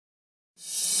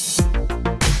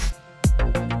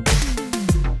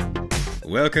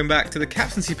Welcome back to the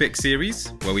Captaincy Picks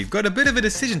series, where we've got a bit of a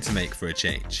decision to make for a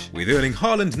change, with Erling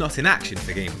Haaland not in action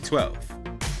for Gameweek 12.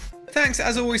 Thanks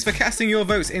as always for casting your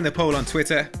votes in the poll on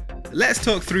Twitter. Let's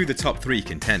talk through the top 3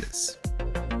 contenders.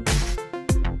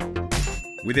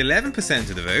 With 11%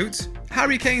 of the vote,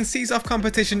 Harry Kane sees off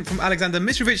competition from Alexander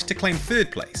Mitrovic to claim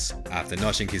 3rd place, after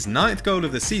notching his 9th goal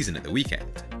of the season at the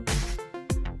weekend.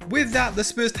 With that, the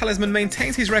Spurs talisman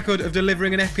maintains his record of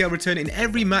delivering an FPL return in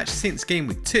every match since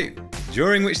Gameweek 2,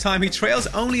 during which time he trails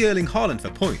only Erling Haaland for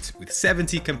points, with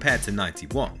 70 compared to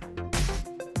 91.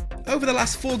 Over the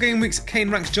last 4 game weeks, Kane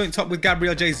ranks joint top with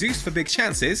Gabriel Jesus for big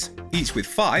chances, each with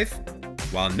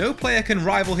 5, while no player can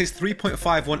rival his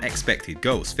 3.51 expected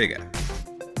goals figure.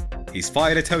 He's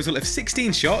fired a total of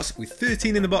 16 shots, with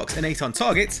 13 in the box and 8 on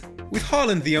target, with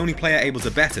Haaland the only player able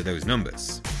to better those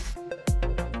numbers.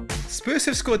 Spurs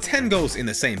have scored 10 goals in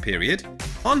the same period,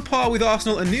 on par with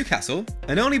Arsenal and Newcastle,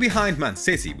 and only behind Man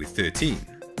City with 13.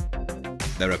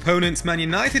 Their opponents, Man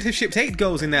United, have shipped 8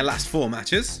 goals in their last 4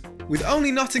 matches, with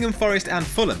only Nottingham Forest and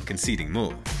Fulham conceding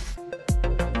more.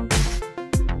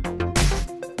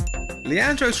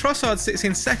 Leandro Trossard sits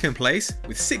in 2nd place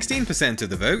with 16% of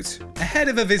the vote, ahead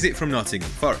of a visit from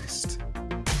Nottingham Forest.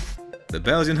 The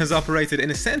Belgian has operated in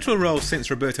a central role since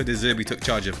Roberto De Zerbi took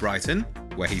charge of Brighton,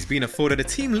 where he's been afforded a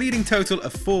team-leading total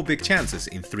of 4 big chances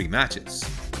in 3 matches.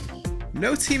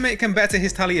 No teammate can better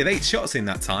his tally of 8 shots in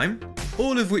that time,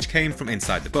 all of which came from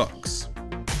inside the box.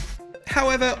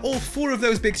 However, all 4 of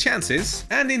those big chances,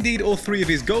 and indeed all 3 of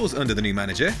his goals under the new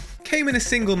manager, came in a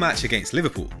single match against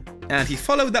Liverpool, and he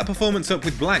followed that performance up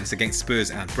with blanks against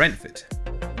Spurs and Brentford.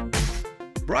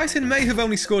 Brighton may have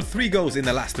only scored 3 goals in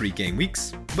the last 3 game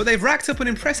weeks, but they've racked up an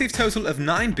impressive total of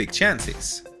 9 big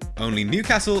chances. Only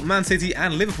Newcastle, Man City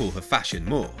and Liverpool have fashioned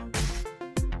more.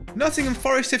 Nottingham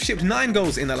Forest have shipped 9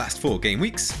 goals in the last 4 game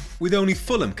weeks, with only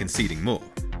Fulham conceding more.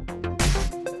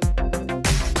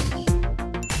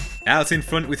 Out in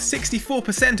front with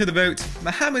 64% of the vote,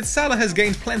 Mohamed Salah has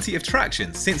gained plenty of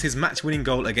traction since his match-winning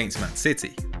goal against Man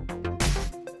City.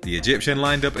 The Egyptian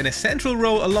lined up in a central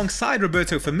role alongside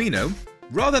Roberto Firmino,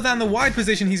 rather than the wide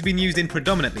position he's been used in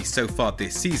predominantly so far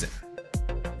this season.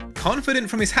 Confident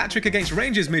from his hat-trick against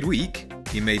Rangers midweek,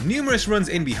 he made numerous runs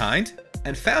in behind,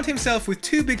 and found himself with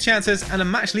 2 big chances and a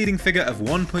match-leading figure of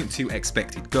 1.2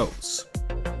 expected goals.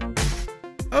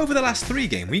 Over the last 3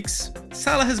 game weeks,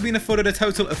 Salah has been afforded a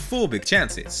total of 4 big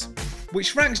chances,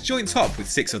 which ranks joint top with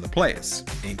 6 other players,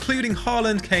 including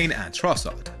Haaland, Kane and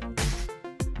Trossard.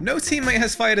 No teammate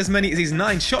has fired as many as his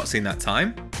 9 shots in that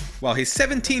time, while his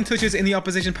 17 touches in the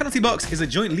opposition penalty box is a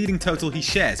joint leading total he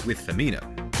shares with Firmino.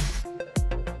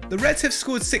 The Reds have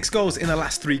scored 6 goals in the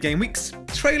last 3 game weeks,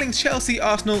 trailing Chelsea,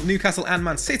 Arsenal, Newcastle and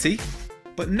Man City,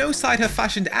 but no side have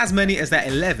fashioned as many as their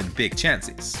 11 big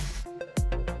chances.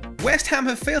 West Ham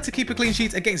have failed to keep a clean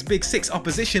sheet against Big 6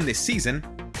 opposition this season,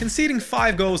 conceding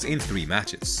 5 goals in 3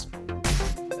 matches.